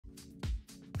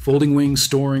Folding wings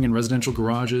storing in residential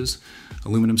garages,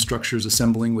 aluminum structures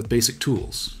assembling with basic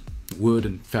tools, wood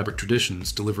and fabric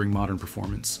traditions delivering modern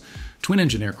performance,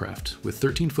 twin-engine aircraft with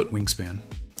 13-foot wingspan.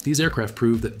 These aircraft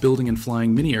prove that building and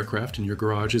flying mini aircraft in your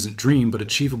garage isn't dream but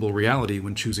achievable reality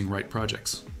when choosing right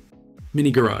projects. Mini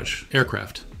garage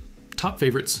aircraft, top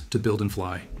favorites to build and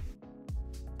fly.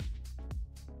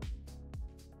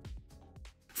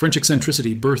 French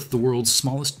eccentricity birthed the world's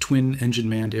smallest twin-engine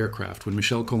manned aircraft when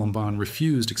Michel Colomban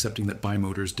refused accepting that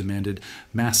bimotors demanded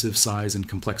massive size and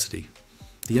complexity.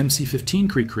 The MC-15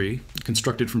 Cri Cri,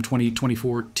 constructed from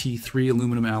 2024 T3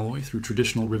 aluminum alloy through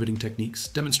traditional riveting techniques,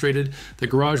 demonstrated that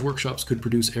garage workshops could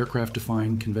produce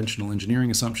aircraft-defying conventional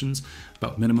engineering assumptions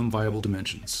about minimum viable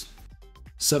dimensions.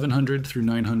 700 through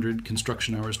 900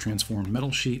 construction hours transformed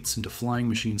metal sheets into flying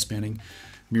machines spanning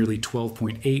merely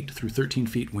 12.8 through 13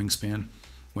 feet wingspan,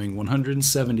 weighing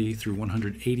 170 through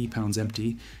 180 pounds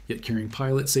empty, yet carrying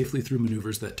pilots safely through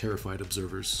maneuvers that terrified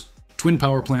observers. Twin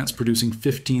power plants producing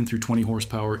 15 through 20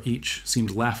 horsepower each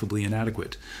seemed laughably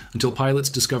inadequate, until pilots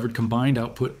discovered combined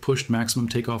output pushed maximum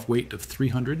takeoff weight of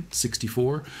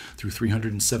 364 through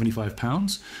 375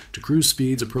 pounds to cruise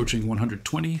speeds approaching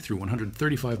 120 through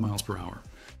 135 miles per hour.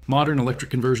 Modern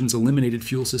electric conversions eliminated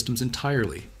fuel systems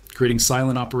entirely, creating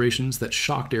silent operations that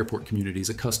shocked airport communities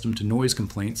accustomed to noise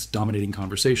complaints dominating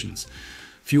conversations.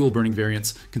 Fuel-burning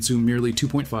variants consume merely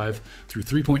 2.5 through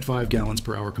 3.5 gallons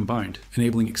per hour combined,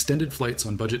 enabling extended flights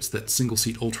on budgets that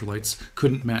single-seat ultralights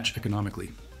couldn't match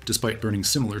economically, despite burning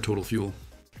similar total fuel.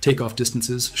 Takeoff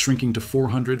distances, shrinking to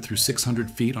 400 through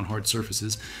 600 feet on hard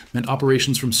surfaces, meant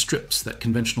operations from strips that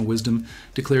conventional wisdom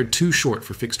declared too short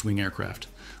for fixed-wing aircraft,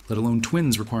 let alone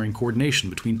twins requiring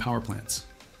coordination between power plants.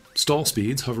 Stall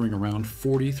speeds, hovering around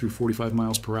 40 through 45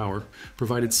 miles per hour,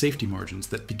 provided safety margins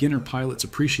that beginner pilots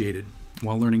appreciated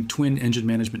while learning twin engine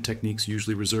management techniques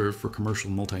usually reserved for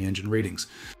commercial multi-engine ratings.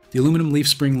 The aluminum leaf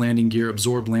spring landing gear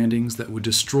absorbed landings that would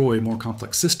destroy more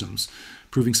complex systems,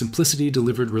 proving simplicity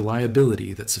delivered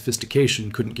reliability that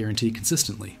sophistication couldn't guarantee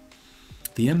consistently.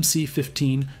 The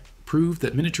MC-15 proved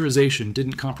that miniaturization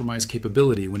didn't compromise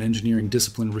capability when engineering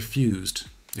discipline refused,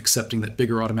 accepting that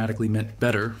bigger automatically meant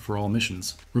better for all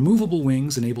missions. Removable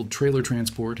wings enabled trailer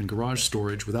transport and garage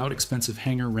storage without expensive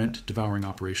hangar rent devouring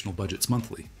operational budgets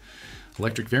monthly.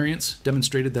 Electric variants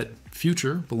demonstrated that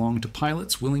future belonged to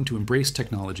pilots willing to embrace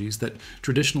technologies that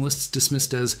traditionalists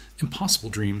dismissed as impossible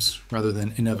dreams rather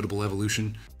than inevitable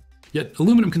evolution. Yet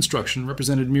aluminum construction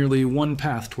represented merely one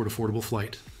path toward affordable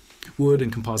flight. Wood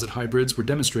and composite hybrids were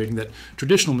demonstrating that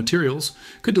traditional materials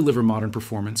could deliver modern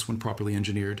performance when properly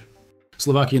engineered.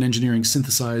 Slovakian engineering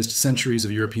synthesized centuries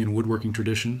of European woodworking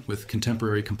tradition with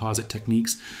contemporary composite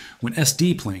techniques when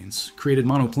SD planes created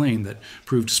monoplane that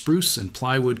proved spruce and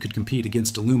plywood could compete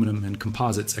against aluminum and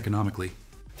composites economically.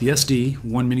 The SD-1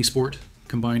 Minisport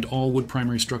combined all wood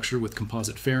primary structure with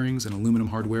composite fairings and aluminum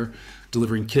hardware,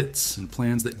 delivering kits and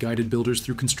plans that guided builders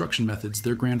through construction methods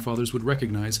their grandfathers would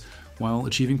recognize while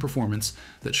achieving performance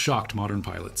that shocked modern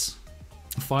pilots.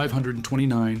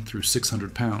 529 through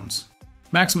 600 pounds.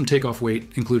 Maximum takeoff weight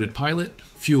included pilot,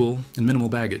 fuel, and minimal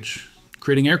baggage,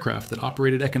 creating aircraft that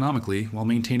operated economically while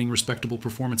maintaining respectable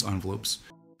performance envelopes.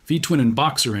 V-twin and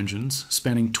boxer engines,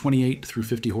 spanning 28 through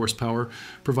 50 horsepower,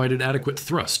 provided adequate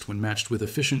thrust when matched with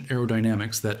efficient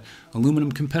aerodynamics that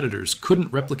aluminum competitors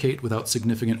couldn't replicate without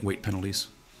significant weight penalties.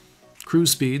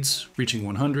 Cruise speeds, reaching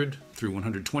 100 through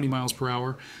 120 miles per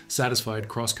hour, satisfied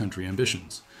cross-country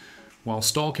ambitions, while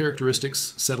stall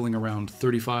characteristics settling around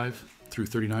 35 through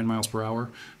 39 miles per hour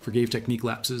forgave technique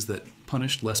lapses that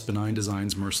punished less benign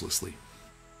designs mercilessly.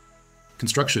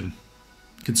 Construction,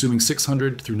 consuming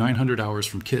 600 through 900 hours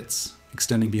from kits,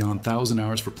 extending beyond 1,000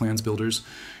 hours for plans builders,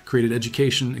 created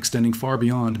education extending far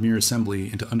beyond mere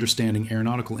assembly into understanding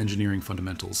aeronautical engineering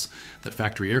fundamentals that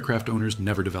factory aircraft owners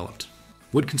never developed.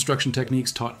 Wood construction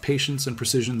techniques taught patience and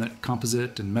precision that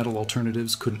composite and metal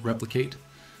alternatives couldn't replicate.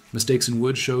 Mistakes in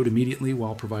wood showed immediately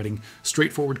while providing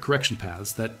straightforward correction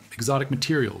paths that exotic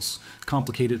materials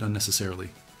complicated unnecessarily.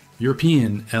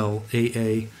 European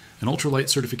LAA and ultralight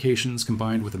certifications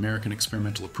combined with American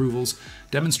experimental approvals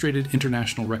demonstrated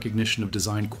international recognition of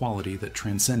design quality that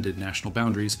transcended national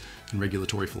boundaries and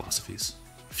regulatory philosophies.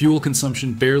 Fuel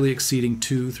consumption barely exceeding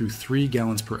 2 through 3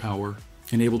 gallons per hour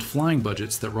enabled flying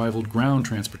budgets that rivaled ground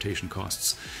transportation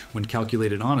costs when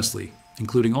calculated honestly,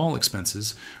 including all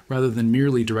expenses, rather than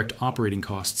merely direct operating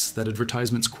costs that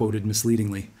advertisements quoted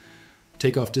misleadingly.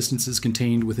 Takeoff distances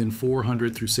contained within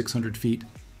 400 through 600 feet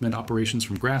meant operations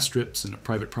from grass strips and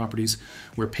private properties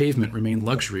where pavement remained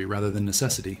luxury rather than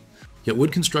necessity. Yet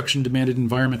wood construction demanded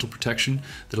environmental protection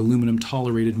that aluminum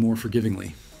tolerated more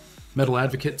forgivingly. Metal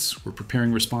advocates were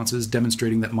preparing responses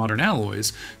demonstrating that modern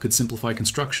alloys could simplify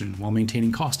construction while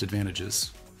maintaining cost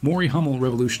advantages. Maury Hummel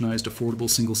revolutionized affordable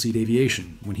single-seat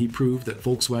aviation when he proved that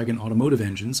Volkswagen automotive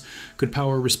engines could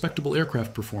power respectable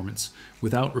aircraft performance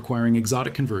without requiring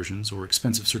exotic conversions or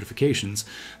expensive certifications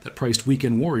that priced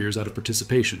weekend warriors out of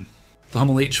participation. The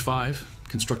Hummel H5,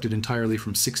 constructed entirely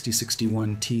from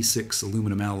 6061 T6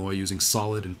 aluminum alloy using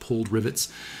solid and pulled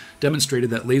rivets,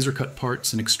 demonstrated that laser-cut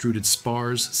parts and extruded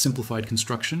spars simplified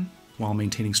construction while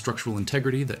maintaining structural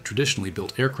integrity that traditionally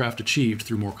built aircraft achieved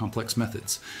through more complex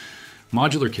methods.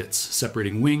 Modular kits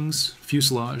separating wings,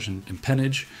 fuselage, and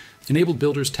empennage enabled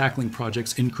builders tackling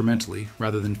projects incrementally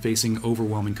rather than facing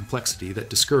overwhelming complexity that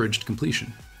discouraged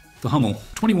completion. The Hummel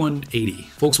 2180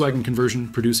 Volkswagen conversion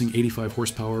producing 85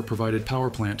 horsepower provided power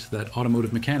plant that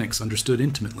automotive mechanics understood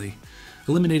intimately,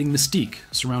 eliminating mystique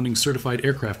surrounding certified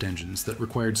aircraft engines that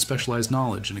required specialized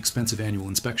knowledge and expensive annual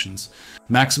inspections.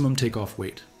 Maximum takeoff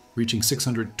weight, reaching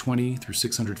 620 through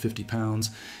 650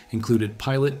 pounds, included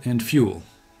pilot and fuel,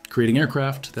 creating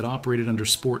aircraft that operated under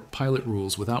sport pilot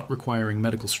rules without requiring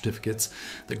medical certificates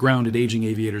that grounded aging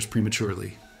aviators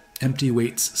prematurely. Empty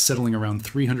weights settling around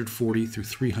 340 through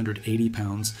 380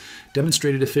 pounds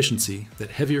demonstrated efficiency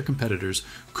that heavier competitors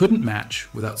couldn't match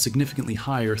without significantly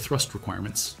higher thrust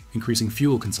requirements, increasing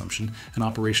fuel consumption and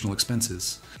operational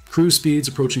expenses. Cruise speeds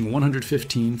approaching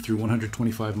 115 through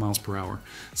 125 miles per hour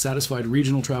satisfied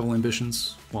regional travel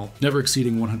ambitions, while never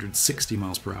exceeding 160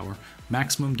 miles per hour,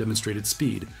 maximum demonstrated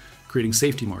speed, creating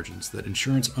safety margins that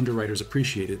insurance underwriters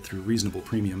appreciated through reasonable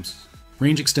premiums.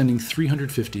 Range extending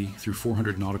 350 through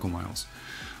 400 nautical miles.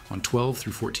 On 12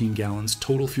 through 14 gallons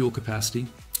total fuel capacity,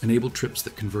 enabled trips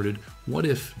that converted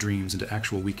what-if dreams into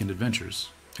actual weekend adventures,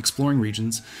 exploring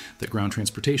regions that ground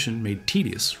transportation made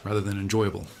tedious rather than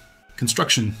enjoyable.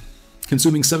 Construction,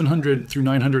 consuming 700 through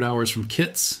 900 hours from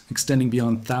kits, extending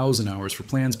beyond 1,000 hours for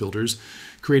plans builders,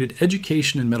 created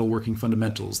education in metalworking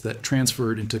fundamentals that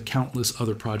transferred into countless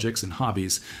other projects and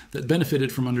hobbies that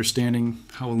benefited from understanding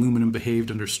how aluminum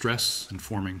behaved under stress and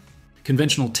forming.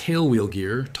 Conventional tailwheel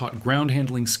gear taught ground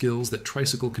handling skills that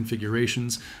tricycle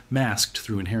configurations masked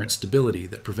through inherent stability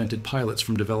that prevented pilots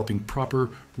from developing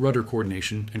proper rudder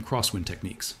coordination and crosswind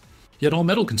techniques. Yet all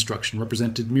metal construction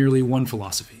represented merely one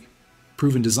philosophy.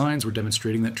 Proven designs were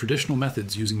demonstrating that traditional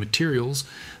methods using materials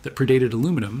that predated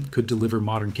aluminum could deliver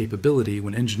modern capability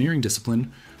when engineering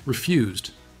discipline refused,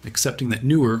 accepting that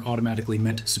newer automatically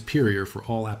meant superior for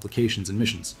all applications and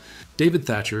missions. David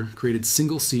Thatcher created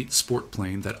single-seat sport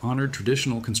plane that honored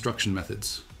traditional construction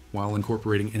methods while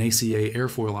incorporating an ACA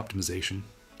airfoil optimization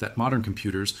that modern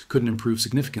computers couldn't improve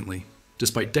significantly,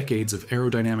 despite decades of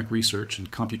aerodynamic research and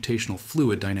computational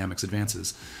fluid dynamics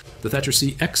advances. The Thatcher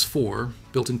CX-4,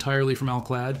 built entirely from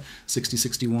alclad,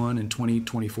 6061 and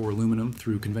 2024 aluminum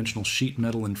through conventional sheet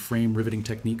metal and frame riveting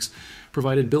techniques,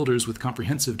 provided builders with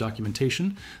comprehensive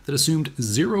documentation that assumed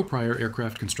zero prior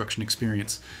aircraft construction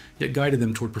experience, yet guided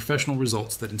them toward professional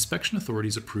results that inspection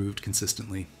authorities approved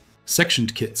consistently.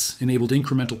 Sectioned kits enabled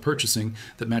incremental purchasing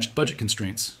that matched budget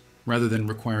constraints, rather than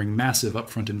requiring massive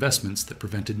upfront investments that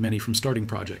prevented many from starting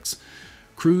projects.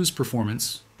 Cruise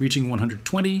performance, reaching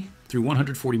 120 through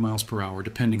 140 miles per hour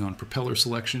depending on propeller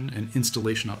selection and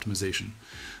installation optimization,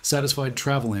 satisfied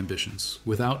travel ambitions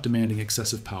without demanding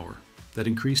excessive power, that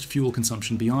increased fuel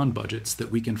consumption beyond budgets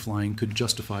that weekend flying could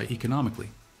justify economically.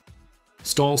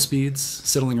 Stall speeds,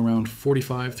 settling around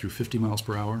 45 through 50 miles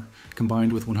per hour,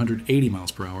 combined with 180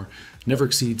 miles per hour, never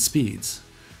exceed speeds,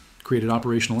 created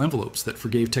operational envelopes that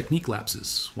forgave technique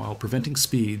lapses while preventing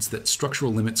speeds that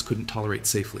structural limits couldn't tolerate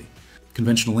safely.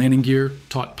 Conventional landing gear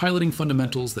taught piloting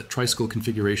fundamentals that tricycle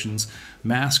configurations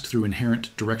masked through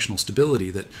inherent directional stability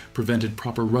that prevented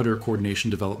proper rudder coordination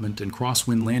development and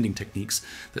crosswind landing techniques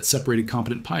that separated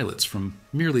competent pilots from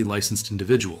merely licensed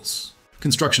individuals.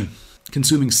 Construction,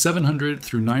 consuming 700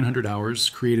 through 900 hours,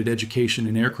 created education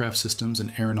in aircraft systems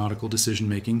and aeronautical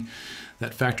decision-making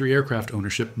that factory aircraft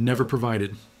ownership never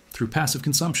provided, through passive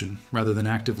consumption rather than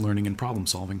active learning and problem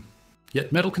solving.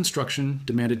 Yet metal construction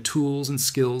demanded tools and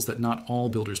skills that not all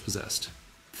builders possessed.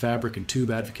 Fabric and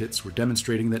tube advocates were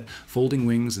demonstrating that folding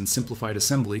wings and simplified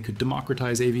assembly could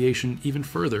democratize aviation even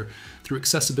further through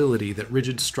accessibility that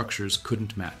rigid structures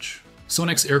couldn't match.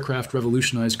 Sonex Aircraft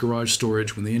revolutionized garage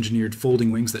storage when they engineered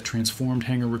folding wings that transformed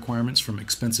hangar requirements from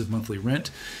expensive monthly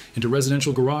rent into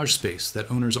residential garage space that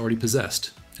owners already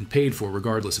possessed and paid for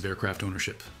regardless of aircraft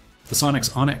ownership. The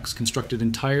Sonex Onex, constructed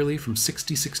entirely from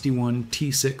 6061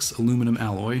 T6 aluminum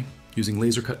alloy, using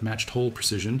laser-cut matched hole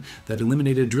precision that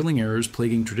eliminated drilling errors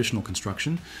plaguing traditional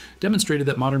construction, demonstrated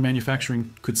that modern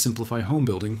manufacturing could simplify home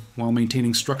building while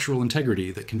maintaining structural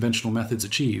integrity that conventional methods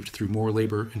achieved through more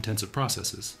labor-intensive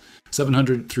processes.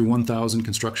 700 through 1,000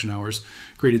 construction hours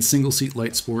created single-seat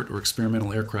light sport or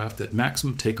experimental aircraft that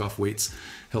maximum takeoff weights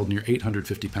held near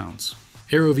 850 pounds.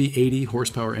 AeroV 80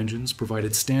 horsepower engines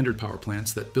provided standard power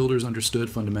plants that builders understood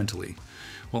fundamentally,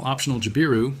 while optional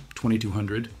Jabiru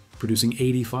 2200 producing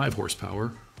 85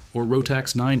 horsepower, or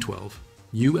Rotax 912.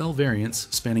 UL variants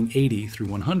spanning 80 through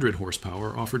 100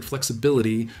 horsepower offered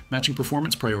flexibility, matching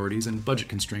performance priorities and budget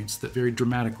constraints that varied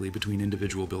dramatically between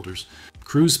individual builders.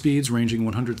 Cruise speeds ranging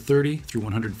 130 through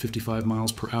 155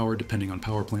 miles per hour depending on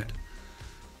power plant.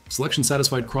 Selection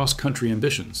satisfied cross-country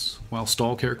ambitions, while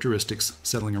stall characteristics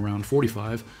settling around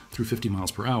 45 through 50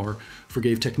 miles per hour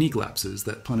forgave technique lapses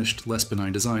that punished less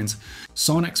benign designs.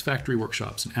 Sonex factory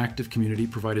workshops and active community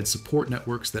provided support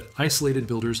networks that isolated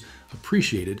builders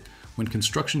appreciated when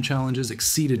construction challenges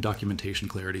exceeded documentation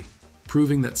clarity,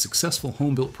 proving that successful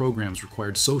home-built programs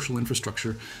required social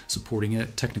infrastructure supporting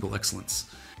technical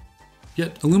excellence.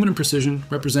 Yet, aluminum precision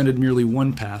represented merely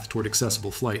one path toward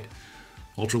accessible flight.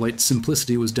 Ultralight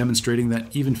simplicity was demonstrating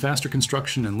that even faster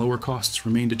construction and lower costs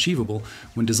remained achievable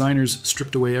when designers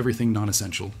stripped away everything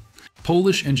non-essential.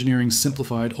 Polish engineering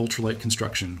simplified ultralight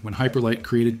construction when Hiperlight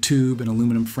created tube and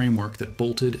aluminum framework that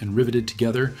bolted and riveted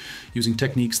together using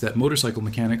techniques that motorcycle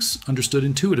mechanics understood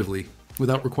intuitively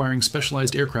without requiring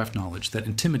specialized aircraft knowledge that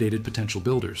intimidated potential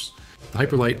builders. The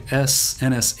Hiperlight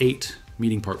SNS-8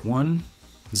 meeting Part 1,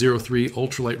 03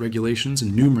 ultralight regulations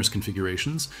in numerous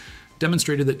configurations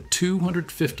demonstrated that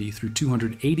 250 through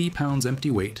 280 pounds empty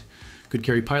weight could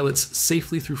carry pilots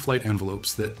safely through flight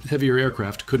envelopes that heavier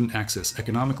aircraft couldn't access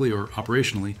economically or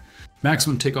operationally.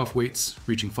 Maximum takeoff weights,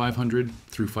 reaching 500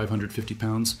 through 550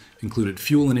 pounds, included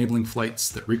fuel-enabling flights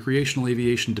that recreational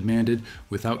aviation demanded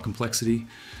without complexity,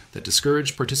 that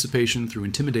discouraged participation through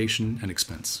intimidation and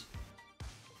expense.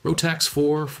 Rotax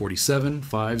 4, 47,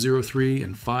 503,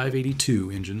 and 582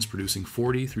 engines producing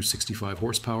 40 through 65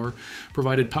 horsepower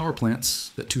provided power plants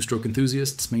that two-stroke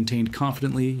enthusiasts maintained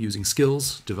confidently using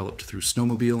skills developed through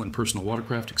snowmobile and personal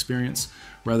watercraft experience,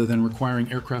 rather than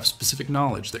requiring aircraft-specific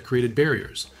knowledge that created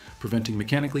barriers, preventing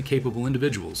mechanically capable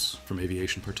individuals from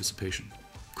aviation participation.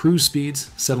 Cruise speeds,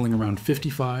 settling around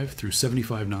 55 through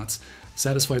 75 knots,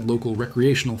 satisfied local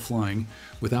recreational flying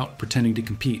without pretending to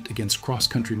compete against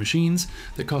cross-country machines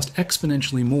that cost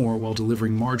exponentially more while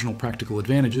delivering marginal practical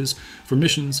advantages for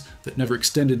missions that never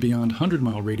extended beyond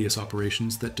 100-mile radius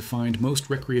operations that defined most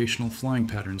recreational flying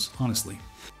patterns honestly.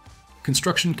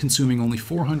 Construction consuming only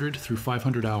 400 through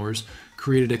 500 hours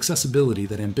created accessibility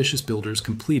that ambitious builders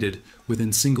completed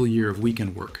within single year of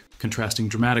weekend work, contrasting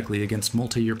dramatically against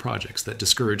multi-year projects that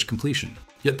discouraged completion.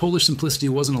 Yet Polish simplicity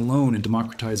wasn't alone in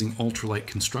democratizing ultralight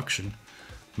construction.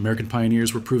 American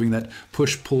pioneers were proving that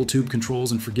push-pull tube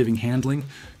controls and forgiving handling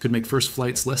could make first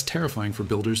flights less terrifying for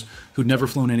builders who'd never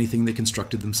flown anything they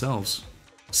constructed themselves.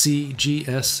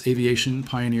 CGS Aviation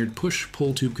pioneered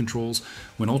push-pull tube controls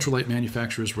when ultralight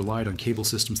manufacturers relied on cable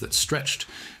systems that stretched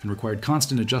and required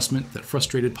constant adjustment that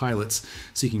frustrated pilots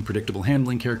seeking predictable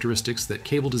handling characteristics that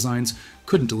cable designs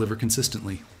couldn't deliver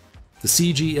consistently. The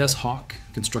CGS Hawk,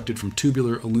 constructed from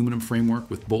tubular aluminum framework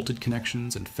with bolted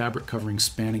connections and fabric covering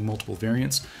spanning multiple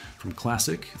variants, from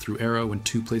classic through aero and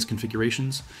two-place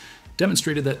configurations,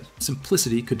 demonstrated that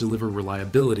simplicity could deliver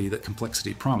reliability that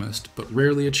complexity promised, but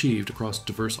rarely achieved across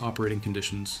diverse operating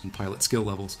conditions and pilot skill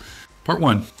levels. Part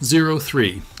 1,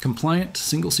 03. Compliant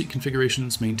single-seat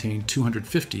configurations maintained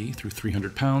 250 through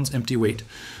 300 pounds empty weight,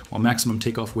 while maximum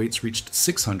takeoff weights reached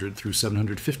 600 through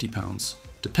 750 pounds,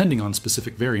 depending on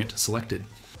specific variant selected.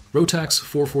 Rotax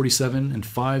 447 and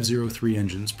 503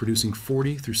 engines producing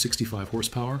 40 through 65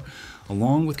 horsepower,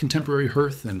 along with contemporary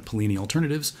Hirth and Pellini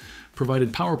alternatives,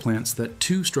 provided power plants that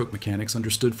two-stroke mechanics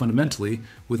understood fundamentally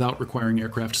without requiring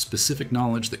aircraft-specific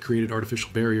knowledge that created artificial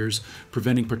barriers,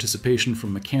 preventing participation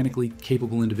from mechanically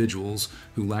capable individuals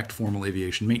who lacked formal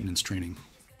aviation maintenance training.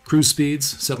 Cruise speeds,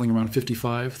 settling around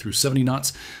 55 through 70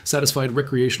 knots, satisfied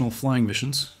recreational flying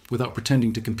missions without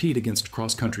pretending to compete against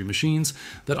cross-country machines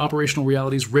that operational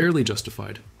realities rarely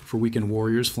justified for weekend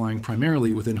warriors flying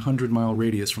primarily within 100-mile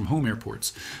radius from home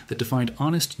airports that defined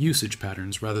honest usage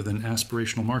patterns rather than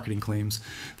aspirational marketing claims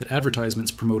that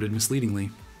advertisements promoted misleadingly.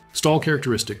 Stall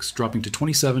characteristics dropping to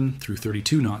 27 through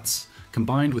 32 knots,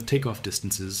 combined with takeoff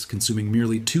distances consuming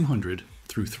merely 200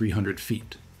 through 300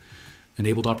 feet.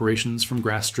 Enabled operations from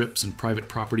grass strips and private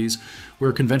properties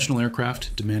where conventional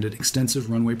aircraft demanded extensive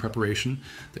runway preparation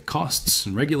that costs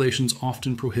and regulations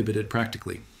often prohibited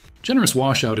practically. Generous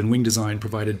washout and wing design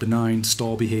provided benign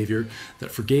stall behavior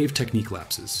that forgave technique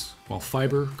lapses, while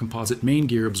fiber composite main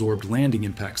gear absorbed landing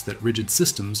impacts that rigid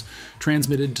systems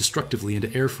transmitted destructively into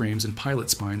airframes and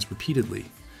pilot spines repeatedly.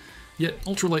 Yet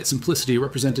ultralight simplicity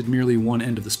represented merely one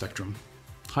end of the spectrum.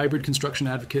 Hybrid construction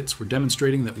advocates were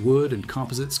demonstrating that wood and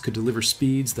composites could deliver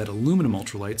speeds that aluminum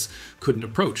ultralights couldn't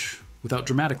approach, without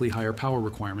dramatically higher power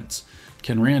requirements.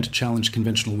 Ken Rand challenged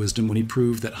conventional wisdom when he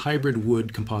proved that hybrid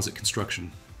wood composite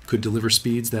construction could deliver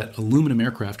speeds that aluminum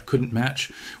aircraft couldn't match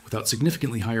without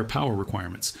significantly higher power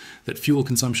requirements, that fuel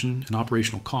consumption and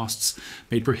operational costs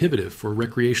made prohibitive for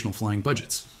recreational flying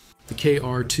budgets. The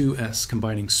KR-2S,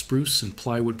 combining spruce and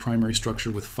plywood primary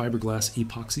structure with fiberglass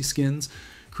epoxy skins,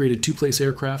 created two-place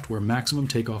aircraft where maximum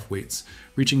takeoff weights,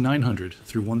 reaching 900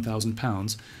 through 1,000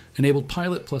 pounds, enabled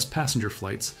pilot plus passenger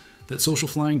flights that social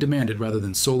flying demanded rather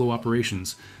than solo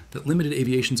operations, that limited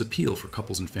aviation's appeal for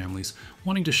couples and families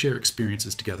wanting to share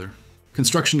experiences together.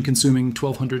 Construction consuming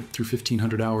 1,200 through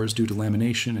 1,500 hours due to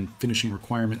lamination and finishing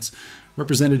requirements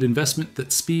represented investment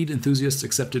that speed enthusiasts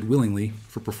accepted willingly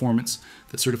for performance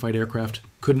that certified aircraft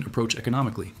couldn't approach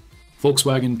economically.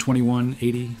 Volkswagen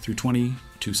 2180 through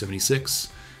 276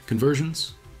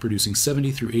 conversions, producing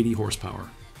 70 through 80 horsepower.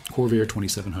 Corvair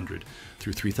 2700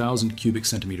 through 3000 cubic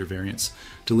centimeter variants,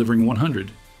 delivering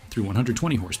 100 through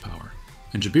 120 horsepower.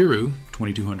 And Jabiru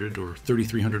 2200 or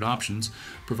 3300 options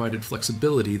provided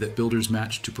flexibility that builders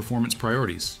matched to performance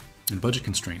priorities and budget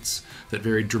constraints that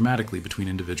varied dramatically between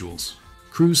individuals.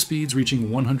 Cruise speeds reaching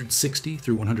 160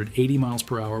 through 180 miles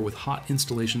per hour with hot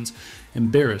installations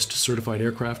embarrassed certified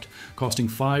aircraft, costing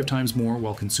 5 times more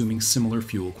while consuming similar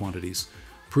fuel quantities,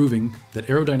 proving that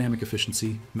aerodynamic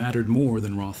efficiency mattered more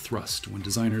than raw thrust when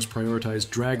designers prioritized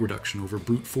drag reduction over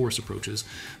brute force approaches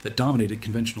that dominated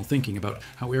conventional thinking about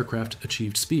how aircraft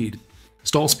achieved speed.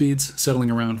 Stall speeds, settling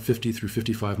around 50 through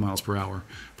 55 miles per hour,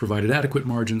 provided adequate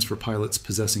margins for pilots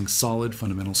possessing solid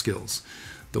fundamental skills,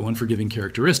 though unforgiving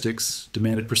characteristics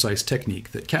demanded precise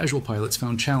technique that casual pilots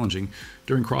found challenging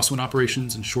during crosswind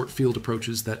operations and short field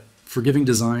approaches that forgiving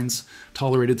designs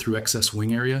tolerated through excess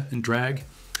wing area and drag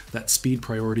that speed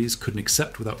priorities couldn't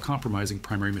accept without compromising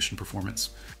primary mission performance.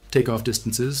 Takeoff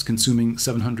distances, consuming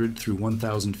 700 through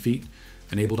 1,000 feet,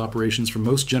 enabled operations for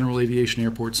most general aviation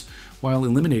airports while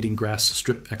eliminating grass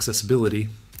strip accessibility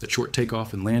that short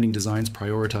takeoff and landing designs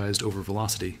prioritized over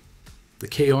velocity. The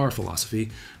KR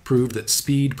philosophy proved that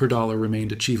speed per dollar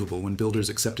remained achievable when builders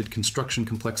accepted construction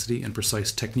complexity and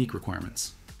precise technique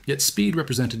requirements. Yet speed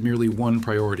represented merely one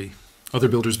priority. Other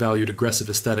builders valued aggressive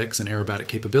aesthetics and aerobatic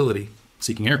capability,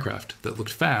 seeking aircraft that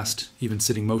looked fast, even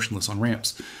sitting motionless on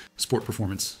ramps, sport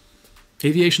performance.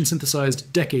 Aviation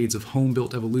synthesized decades of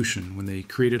home-built evolution when they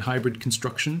created hybrid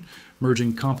construction,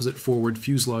 merging composite forward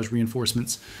fuselage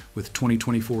reinforcements with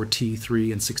 2024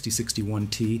 T3 and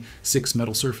 6061T 6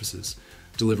 metal surfaces,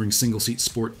 delivering single-seat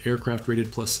sport aircraft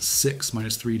rated plus 6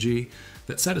 minus 3G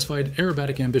that satisfied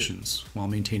aerobatic ambitions while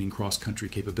maintaining cross-country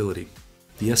capability.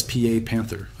 The SPA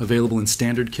Panther, available in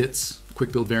standard kits,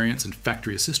 quick-build variants, and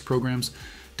factory assist programs,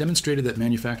 demonstrated that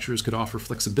manufacturers could offer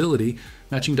flexibility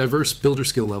matching diverse builder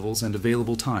skill levels and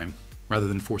available time, rather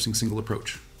than forcing single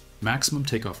approach. Maximum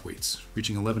takeoff weights,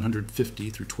 reaching 1,150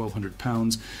 through 1,200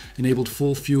 pounds, enabled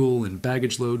full fuel and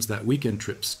baggage loads that weekend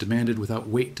trips demanded without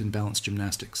weight and balance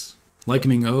gymnastics.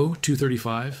 Lycoming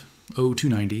O-235,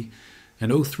 O-290,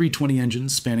 and O-320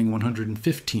 engines spanning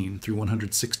 115 through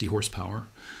 160 horsepower,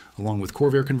 along with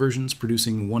Corvair conversions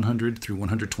producing 100 through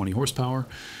 120 horsepower,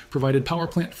 provided power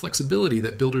plant flexibility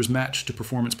that builders matched to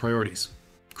performance priorities.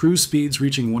 Cruise speeds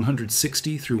reaching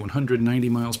 160 through 190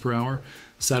 miles per hour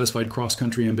satisfied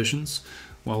cross-country ambitions,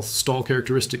 while stall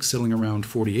characteristics settling around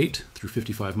 48 through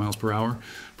 55 miles per hour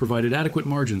provided adequate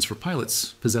margins for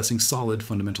pilots possessing solid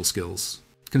fundamental skills.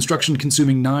 Construction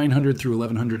consuming 900 through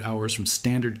 1,100 hours from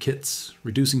standard kits,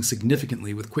 reducing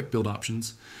significantly with quick-build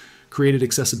options, created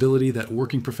accessibility that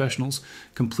working professionals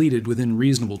completed within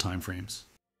reasonable timeframes.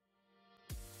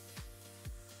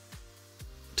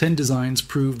 10 designs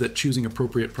prove that choosing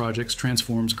appropriate projects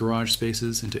transforms garage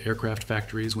spaces into aircraft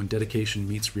factories when dedication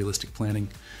meets realistic planning.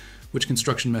 Which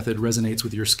construction method resonates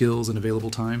with your skills and available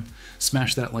time?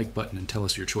 Smash that like button and tell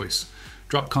us your choice.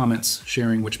 Drop comments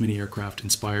sharing which mini aircraft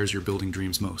inspires your building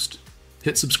dreams most.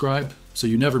 Hit subscribe so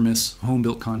you never miss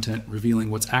home-built content revealing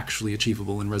what's actually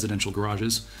achievable in residential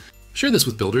garages. Share this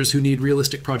with builders who need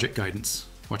realistic project guidance.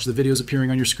 Watch the videos appearing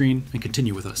on your screen and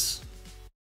continue with us.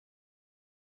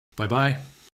 Bye-bye.